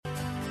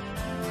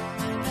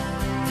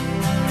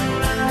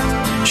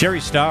Sherry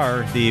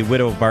Starr, the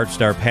widow of Bart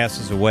Starr,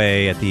 passes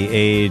away at the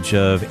age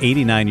of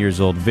 89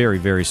 years old. Very,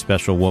 very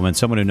special woman.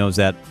 Someone who knows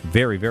that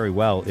very, very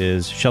well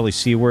is Chellee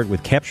Siewert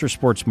with Capture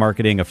Sports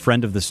Marketing, a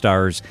friend of the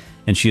Stars,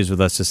 and she is with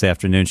us this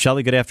afternoon.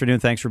 Chellee, good afternoon.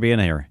 Thanks for being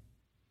here.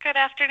 Good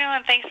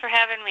afternoon. Thanks for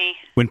having me.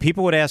 When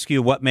people would ask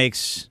you what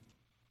makes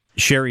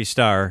Sherry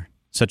Starr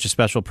such a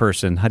special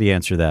person, how do you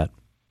answer that?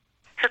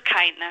 Her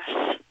kindness.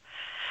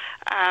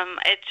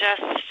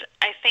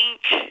 I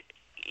think,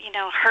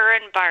 her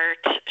and Bart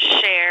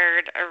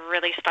shared a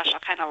really special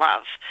kind of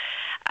love.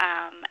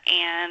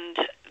 And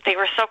they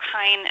were so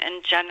kind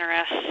and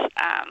generous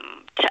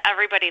to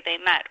everybody they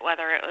met,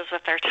 whether it was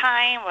with their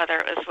time, whether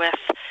it was with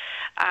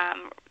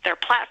their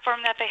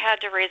platform that they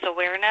had to raise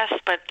awareness,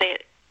 but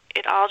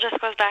it all just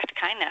goes back to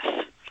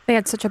kindness. They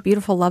had such a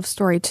beautiful love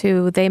story,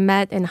 too. They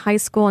met in high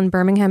school in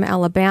Birmingham,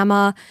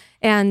 Alabama.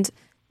 And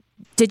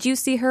did you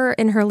see her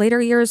in her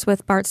later years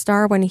with Bart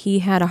Starr when he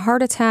had a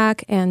heart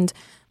attack and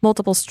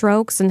multiple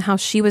strokes, and how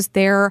she was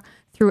there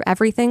through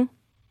everything?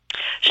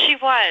 She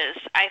was.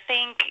 I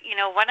think,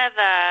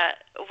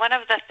 one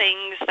of the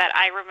things that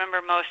I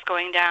remember most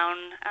going down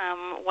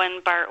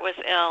when Bart was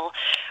ill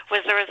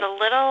was there was a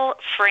little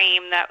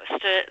frame that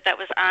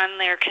was on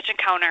their kitchen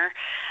counter,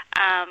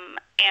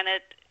 and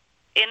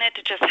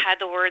it just had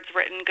the words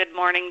written, "Good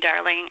morning,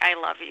 darling. I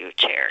love you,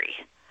 Cherry."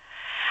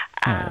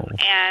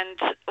 And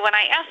when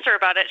I asked her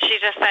about it, she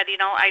just said,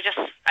 I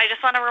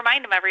just want to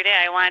remind him every day.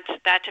 I want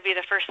that to be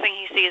the first thing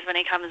he sees when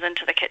he comes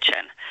into the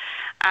kitchen.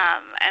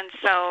 And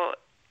so,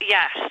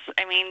 yes,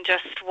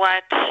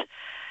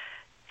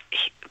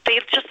 they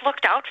just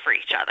looked out for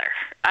each other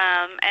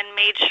and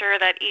made sure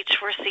that each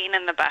were seen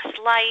in the best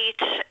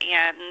light,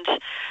 and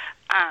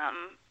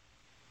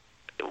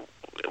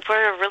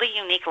were a really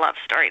unique love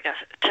story to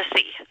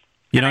see.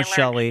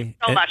 Chellee,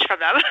 so much from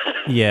them.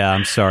 Yeah,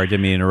 I'm sorry,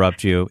 didn't mean to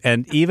interrupt you.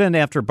 And even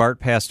after Bart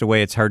passed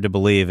away, it's hard to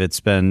believe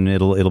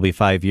it'll be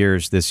 5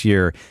 years this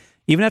year.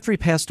 Even after he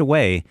passed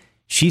away,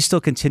 she still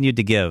continued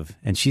to give,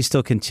 and she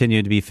still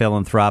continued to be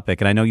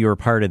philanthropic. And I know you were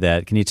part of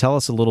that. Can you tell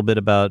us a little bit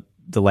about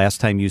the last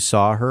time you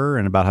saw her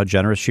and about how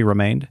generous she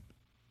remained?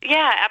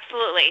 Yeah,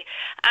 absolutely.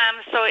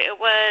 So it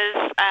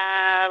was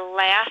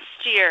last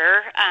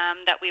year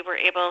that we were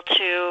able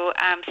to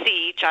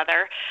see each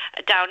other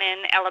down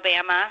in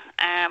Alabama.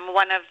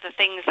 One of the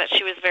things that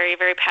she was very,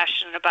 very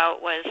passionate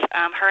about was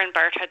her and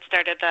Bart had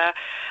started the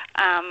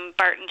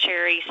Bart and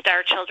Cherry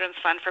Starr Children's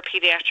Fund for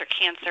Pediatric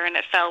Cancer, and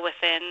it fell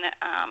within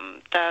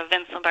the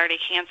Vince Lombardi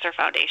Cancer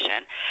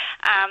Foundation.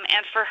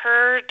 And for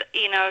her,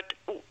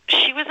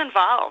 she was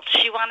involved.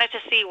 She wanted to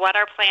see what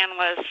our plan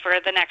was for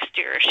the next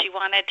year. She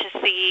wanted to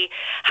see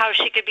how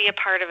she could be a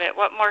part of it,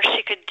 what more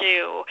she could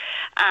do.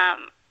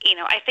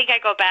 I think I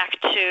go back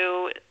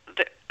to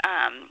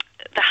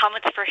the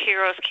Helmets for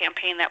Heroes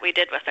campaign that we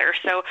did with her.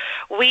 So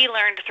we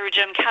learned through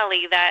Jim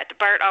Kelly that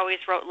Bart always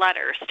wrote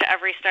letters to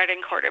every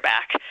starting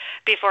quarterback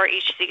before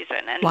each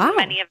season, and wow.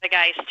 Many of the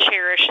guys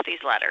cherished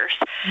these letters.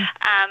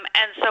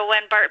 And so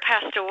when Bart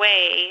passed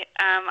away,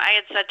 I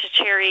had said to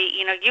Cherry,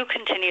 you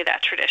continue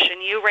that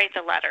tradition. You write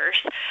the letters.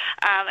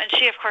 And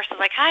she, of course, was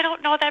like, I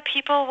don't know that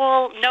people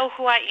will know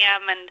who I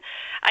am. And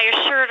I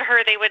assured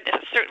her they would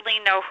certainly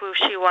know who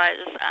she was.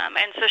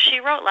 And so she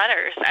wrote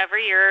letters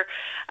every year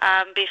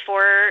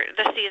before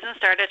the season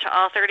started to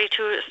all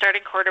 32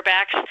 starting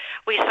quarterbacks.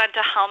 We sent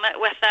a helmet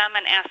with them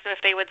and asked them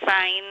if they would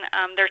sign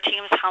their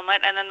team's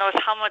helmet, and then those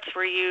helmets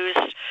were used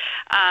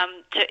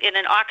in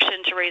an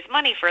auction to raise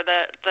money for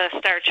the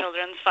Starr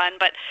Children's Fund.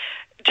 But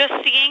just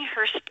seeing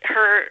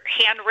her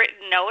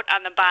handwritten note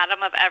on the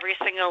bottom of every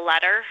single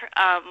letter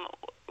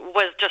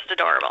was just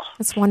adorable.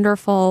 That's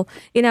wonderful.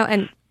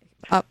 And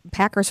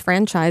Packers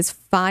franchise,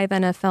 5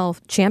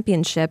 NFL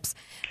championships.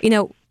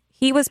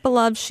 He was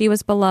beloved, she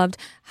was beloved.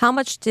 How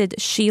much did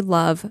she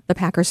love the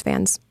Packers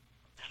fans?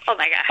 Oh,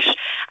 my gosh.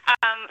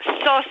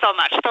 So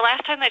much. The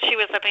last time that she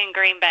was up in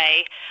Green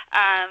Bay,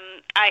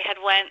 I had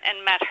went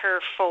and met her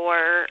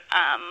for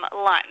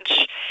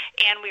lunch,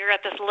 and we were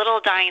at this little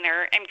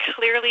diner, and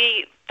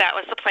clearly that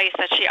was the place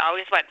that she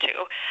always went to.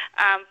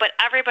 But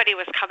everybody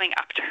was coming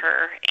up to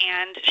her,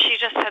 and she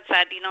just had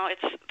said,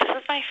 this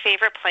is my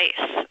favorite place.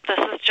 This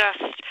is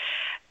just...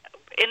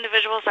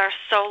 Individuals are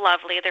so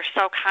lovely. They're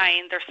so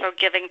kind. They're so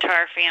giving to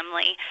our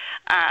family.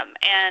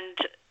 And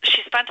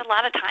she spent a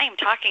lot of time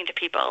talking to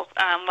people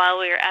while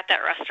we were at that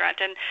restaurant.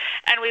 And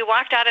we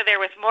walked out of there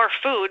with more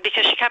food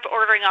because she kept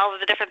ordering all of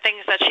the different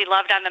things that she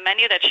loved on the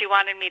menu that she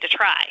wanted me to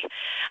try.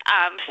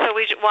 So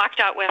we walked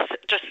out with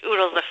just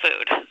oodles of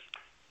food.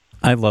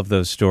 I love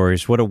those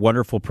stories. What a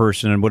wonderful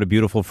person and what a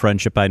beautiful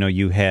friendship I know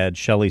you had.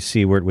 Chellee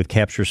Siewert with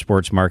Capture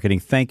Sports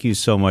Marketing. Thank you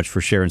so much for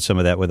sharing some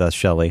of that with us,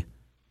 Chellee.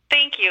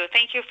 Thank you.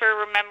 Thank you for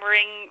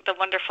remembering the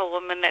wonderful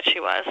woman that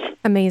she was.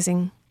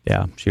 Amazing.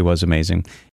 Yeah, she was amazing.